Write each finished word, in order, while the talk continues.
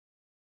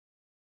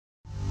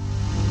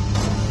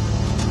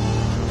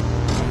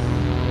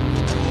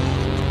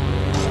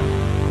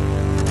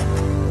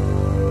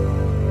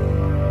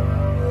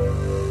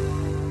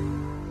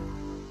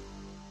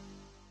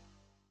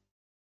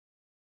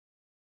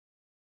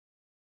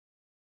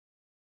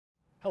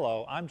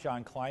Hello, I'm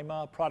John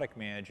Klima, Product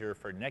Manager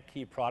for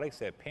NetKey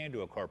products at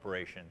Panduit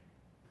Corporation.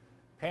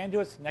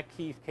 Panduit's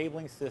NetKey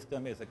cabling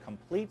system is a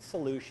complete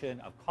solution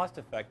of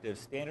cost-effective,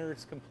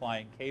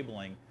 standards-compliant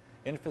cabling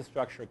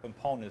infrastructure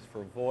components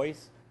for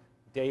voice,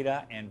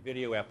 data, and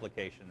video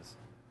applications.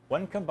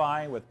 When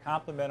combined with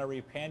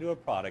complementary Panduit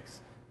products,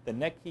 the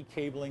NetKey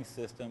cabling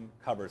system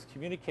covers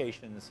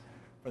communications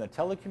from the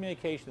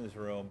telecommunications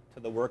room to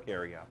the work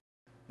area.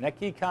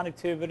 NetKey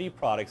connectivity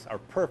products are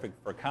perfect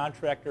for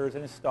contractors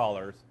and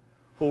installers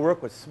who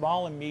work with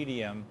small and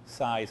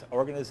medium-sized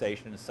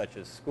organizations such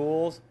as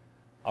schools,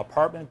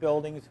 apartment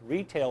buildings,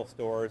 retail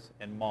stores,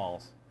 and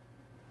malls.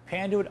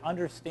 Panduit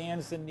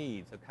understands the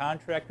needs of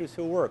contractors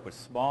who work with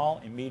small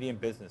and medium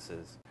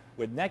businesses.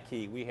 With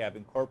NetKey, we have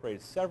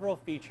incorporated several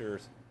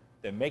features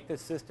that make the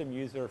system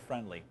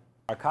user-friendly.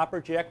 Our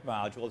copper jack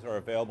modules are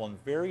available in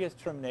various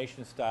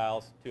termination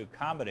styles to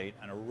accommodate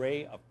an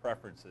array of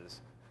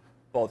preferences.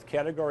 Both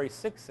Category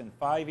 6 and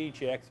 5E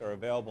jacks are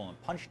available in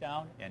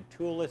punch-down and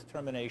toolless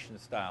termination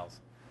styles.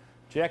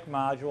 Jack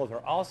modules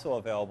are also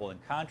available in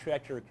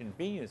contractor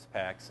convenience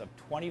packs of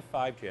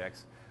 25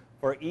 jacks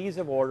for ease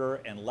of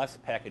order and less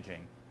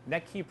packaging.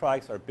 NetKey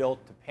products are built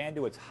to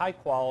Panduit's high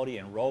quality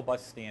and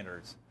robust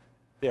standards.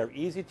 They are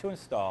easy to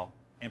install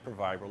and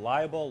provide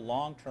reliable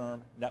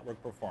long-term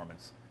network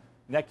performance.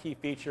 NetKey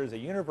features a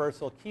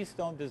universal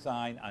keystone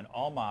design on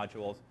all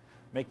modules,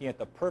 making it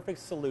the perfect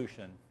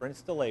solution for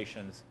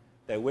installations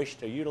that wish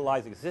to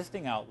utilize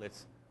existing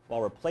outlets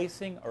while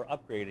replacing or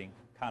upgrading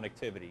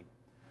connectivity.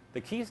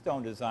 The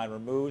keystone design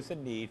removes the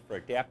need for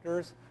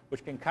adapters,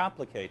 which can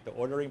complicate the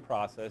ordering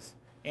process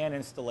and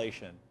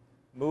installation.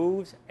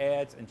 Moves,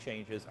 adds, and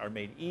changes are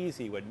made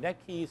easy with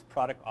NetKey's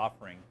product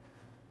offering.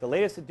 The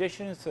latest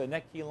additions to the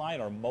NetKey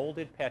line are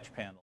molded patch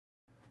panels.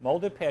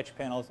 Molded patch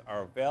panels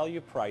are a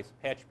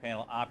value-priced patch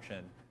panel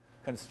option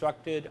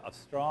constructed of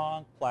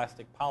strong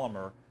plastic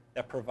polymer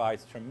that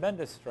provides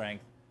tremendous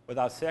strength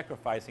without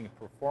sacrificing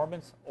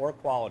performance or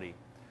quality.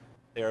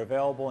 They are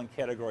available in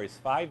categories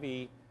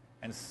 5E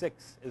and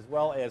 6, as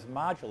well as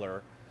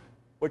modular,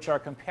 which are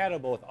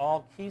compatible with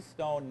all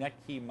Keystone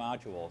NetKey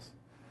modules.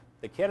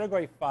 The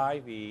Category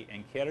 5E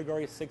and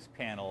Category 6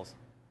 panels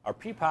are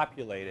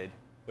pre-populated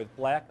with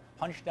black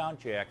punch-down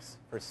jacks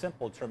for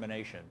simple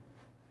termination.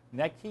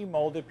 NetKey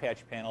molded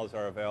patch panels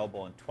are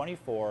available in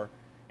 24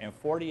 and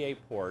 48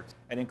 ports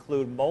and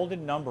include molded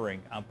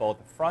numbering on both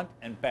the front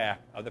and back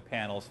of the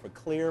panels for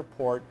clear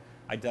port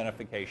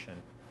identification.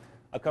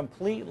 A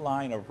complete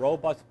line of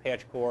robust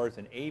patch cores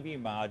and AV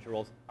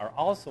modules are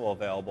also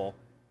available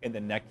in the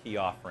NetKey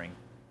offering.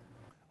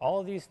 All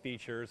of these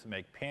features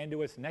make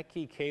Panduit's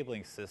NetKey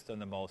cabling system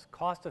the most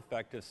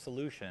cost-effective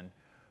solution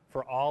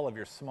for all of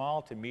your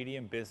small to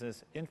medium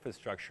business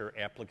infrastructure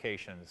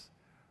applications.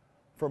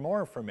 For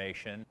more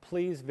information,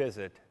 please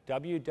visit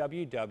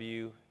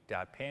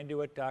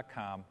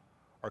www.panduit.com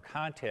or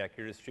contact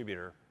your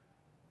distributor.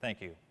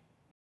 Thank you.